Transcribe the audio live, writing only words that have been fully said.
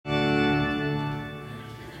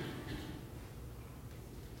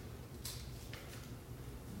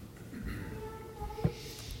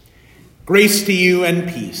Grace to you and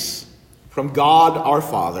peace from God our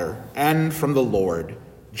Father and from the Lord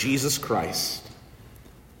Jesus Christ.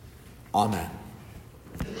 Amen.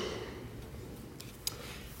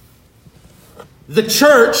 The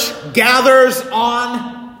church gathers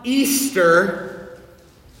on Easter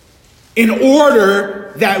in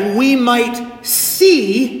order that we might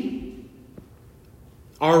see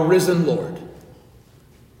our risen Lord.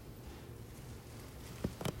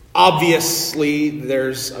 Obviously,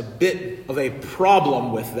 there's a bit of a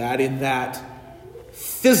problem with that in that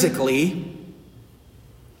physically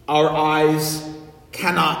our eyes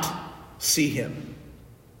cannot see him.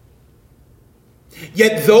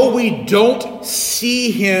 Yet though we don't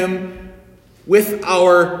see him with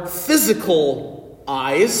our physical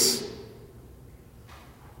eyes,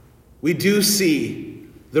 we do see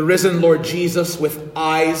the risen Lord Jesus with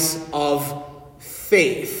eyes of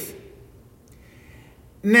faith.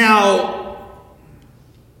 Now,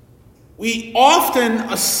 we often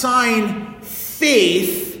assign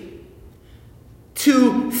faith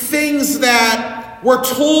to things that we're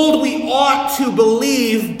told we ought to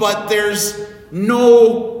believe, but there's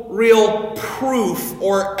no real proof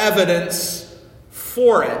or evidence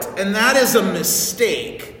for it. And that is a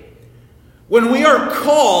mistake. When we are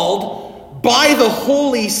called by the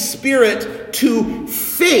Holy Spirit to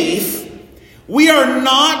faith, we are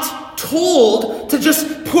not told to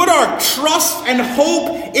just put our trust and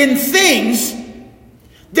hope in things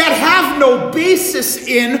that have no basis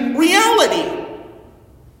in reality.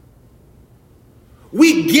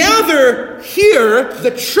 We gather here,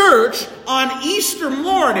 the church, on Easter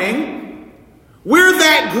morning. We're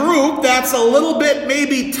that group that's a little bit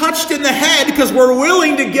maybe touched in the head because we're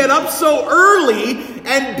willing to get up so early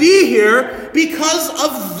and be here because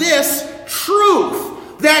of this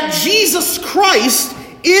truth that Jesus Christ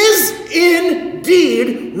is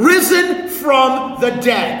indeed risen from the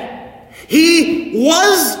dead. He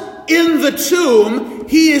was in the tomb.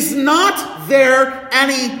 He is not there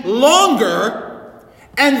any longer.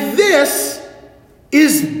 And this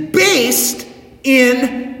is based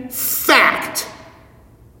in fact.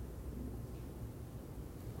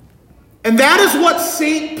 And that is what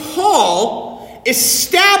St. Paul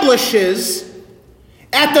establishes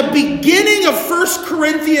at the beginning of 1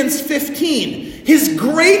 Corinthians 15, his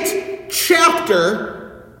great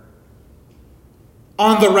chapter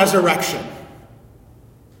on the resurrection.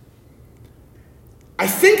 I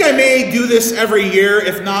think I may do this every year.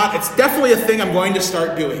 If not, it's definitely a thing I'm going to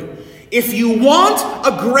start doing. If you want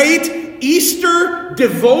a great Easter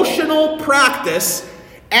devotional practice,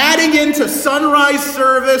 adding into sunrise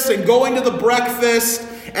service and going to the breakfast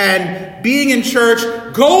and being in church,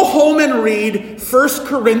 go home and read 1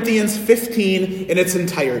 Corinthians 15 in its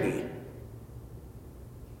entirety.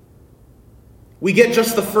 We get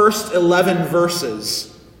just the first 11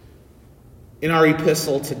 verses in our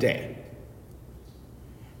epistle today.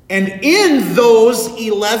 And in those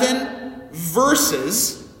 11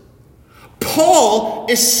 verses, Paul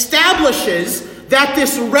establishes that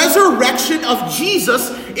this resurrection of Jesus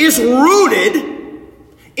is rooted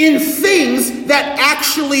in things that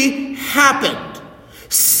actually happened.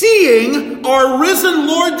 Seeing our risen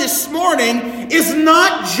Lord this morning is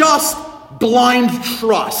not just blind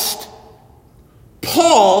trust.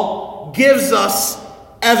 Paul gives us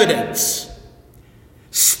evidence.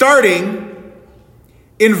 Starting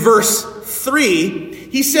in verse 3,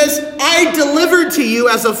 he says, I delivered to you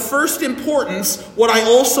as of first importance what I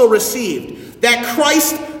also received, that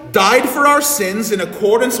Christ died for our sins in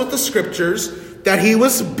accordance with the Scriptures, that he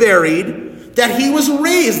was buried, that he was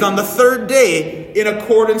raised on the third day in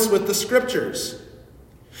accordance with the Scriptures.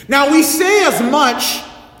 Now we say as much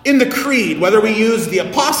in the Creed, whether we use the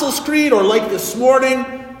Apostles' Creed or like this morning,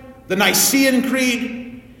 the Nicene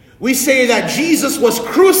Creed, we say that Jesus was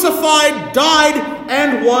crucified, died,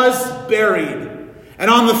 and was buried. And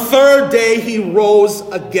on the third day he rose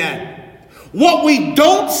again. What we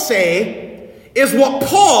don't say is what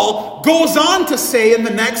Paul goes on to say in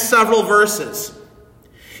the next several verses.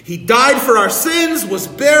 He died for our sins, was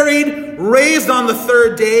buried, raised on the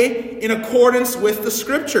third day in accordance with the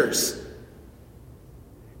Scriptures.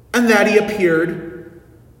 And that he appeared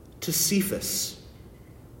to Cephas,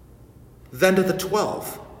 then to the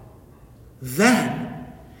 12.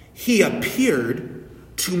 Then he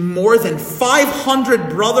appeared to more than 500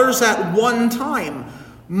 brothers at one time,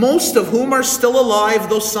 most of whom are still alive,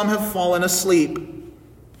 though some have fallen asleep.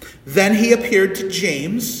 Then he appeared to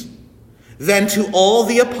James, then to all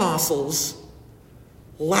the apostles.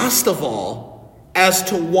 Last of all, as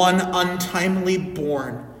to one untimely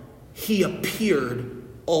born, he appeared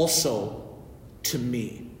also to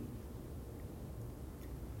me.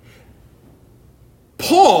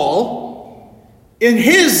 Paul in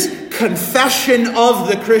his confession of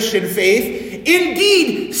the Christian faith,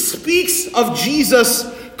 indeed speaks of Jesus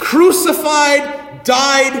crucified,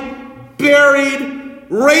 died, buried,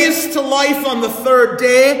 raised to life on the third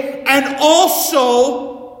day, and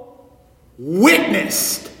also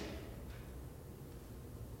witnessed.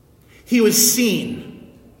 He was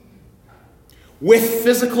seen with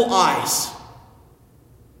physical eyes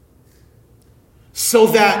so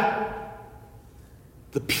that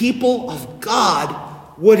the people of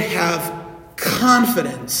God would have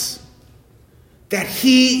confidence that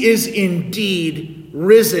he is indeed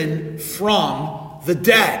risen from the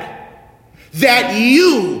dead. That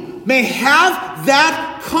you may have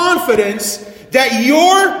that confidence that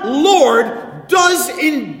your Lord does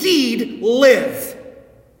indeed live.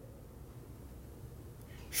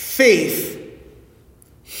 Faith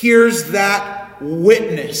hears that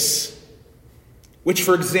witness, which,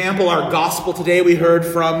 for example, our gospel today we heard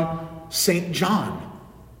from St. John,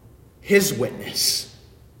 his witness.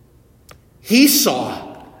 He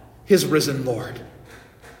saw his risen Lord.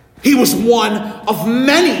 He was one of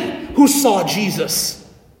many who saw Jesus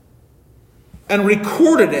and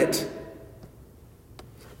recorded it,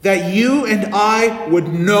 that you and I would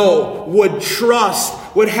know, would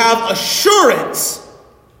trust, would have assurance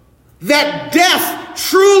that death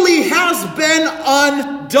truly has been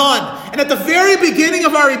undone. And at the very beginning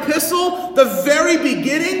of our epistle, the very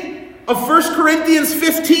beginning of 1 Corinthians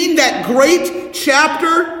 15, that great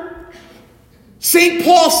chapter, St.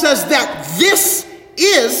 Paul says that this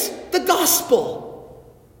is the gospel.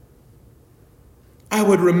 I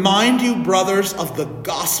would remind you, brothers, of the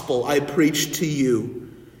gospel I preached to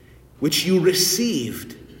you, which you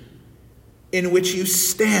received, in which you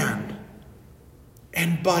stand,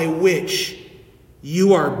 and by which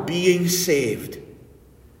you are being saved,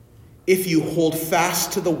 if you hold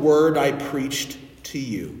fast to the word I preached to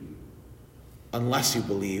you, unless you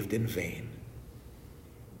believed in vain.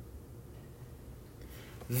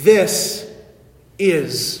 This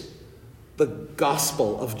is the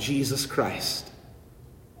gospel of Jesus Christ.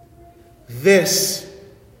 This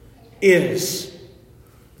is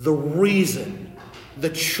the reason the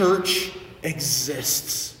church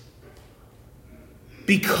exists.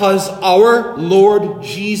 Because our Lord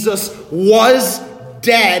Jesus was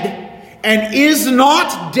dead and is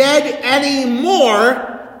not dead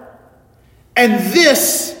anymore. And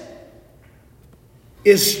this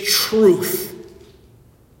is truth.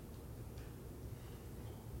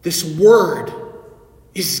 This word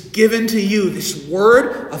is given to you. This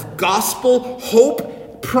word of gospel,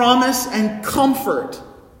 hope, promise, and comfort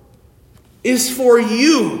is for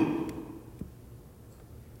you.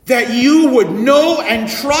 That you would know and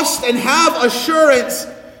trust and have assurance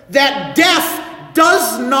that death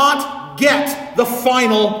does not get the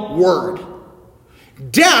final word.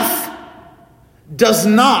 Death does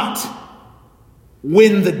not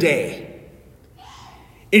win the day.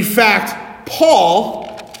 In fact,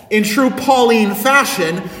 Paul, in true Pauline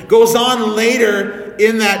fashion, goes on later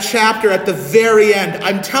in that chapter at the very end.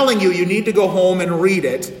 I'm telling you, you need to go home and read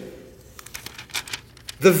it.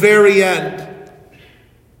 The very end.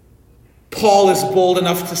 Paul is bold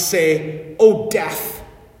enough to say, "O death,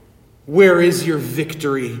 where is your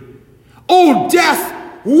victory? O death,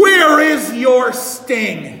 where is your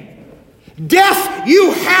sting? Death,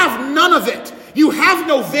 you have none of it. You have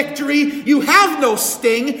no victory. You have no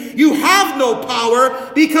sting. You have no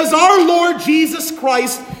power, because our Lord Jesus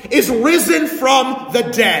Christ is risen from the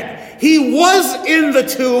dead. He was in the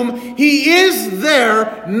tomb. He is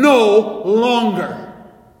there no longer.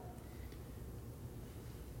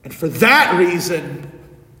 And for that reason,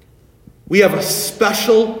 we have a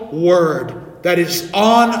special word that is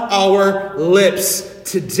on our lips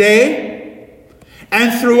today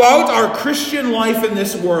and throughout our Christian life in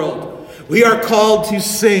this world. We are called to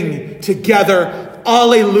sing together,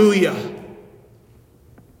 Alleluia.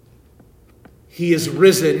 He is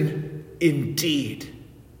risen indeed.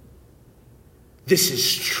 This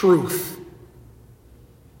is truth.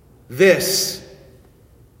 This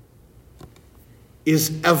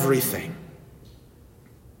is everything.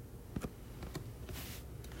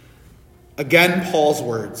 Again, Paul's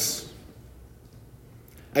words.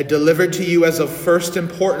 I delivered to you as of first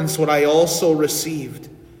importance what I also received,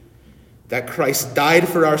 that Christ died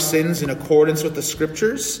for our sins in accordance with the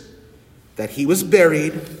Scriptures, that he was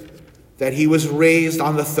buried, that he was raised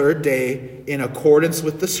on the third day in accordance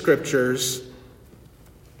with the Scriptures,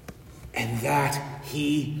 and that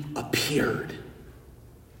he appeared.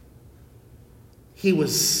 He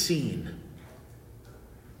was seen.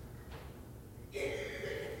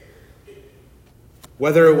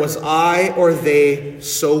 Whether it was I or they,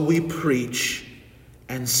 so we preach,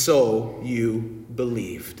 and so you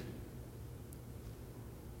believed.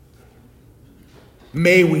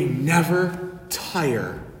 May we never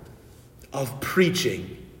tire of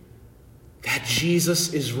preaching that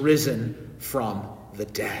Jesus is risen from the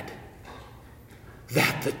dead,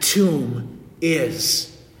 that the tomb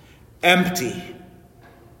is empty.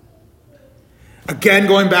 Again,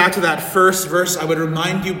 going back to that first verse, I would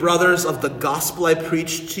remind you, brothers, of the gospel I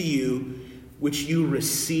preached to you, which you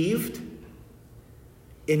received,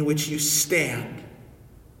 in which you stand,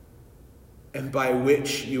 and by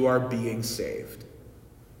which you are being saved.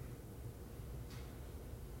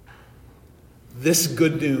 This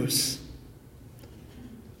good news,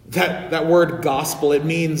 that word gospel, it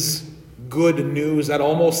means good news. That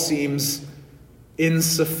almost seems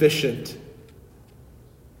insufficient.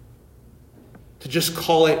 To just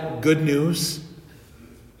call it good news,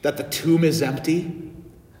 that the tomb is empty,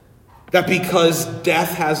 that because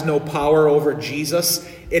death has no power over Jesus,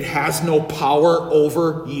 it has no power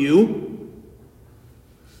over you.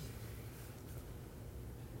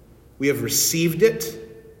 We have received it.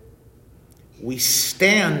 We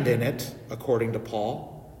stand in it, according to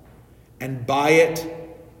Paul, and by it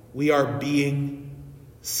we are being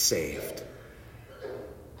saved.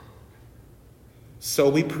 So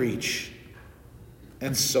we preach,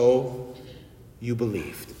 and so you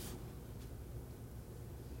believed.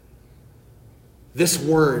 This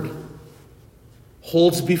word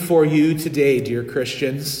holds before you today, dear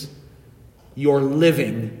Christians, your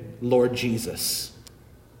living Lord Jesus.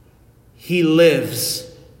 He lives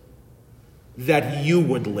that you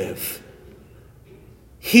would live.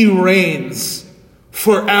 He reigns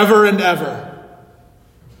forever and ever,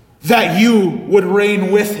 that you would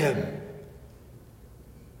reign with him.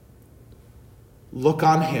 Look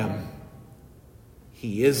on him.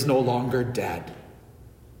 He is no longer dead.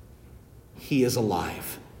 He is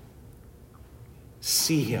alive.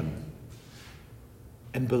 See him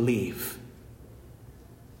and believe.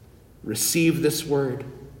 Receive this word.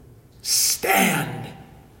 Stand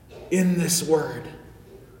in this word.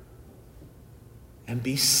 And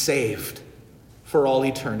be saved for all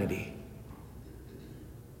eternity.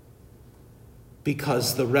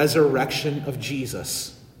 Because the resurrection of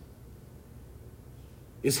Jesus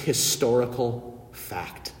is historical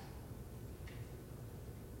fact.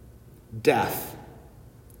 Death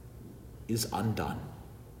is undone.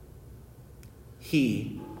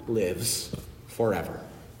 He lives forever.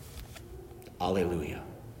 Alleluia.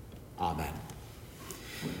 Amen.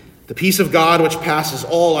 The peace of God, which passes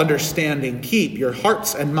all understanding, keep your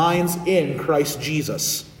hearts and minds in Christ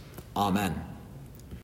Jesus. Amen.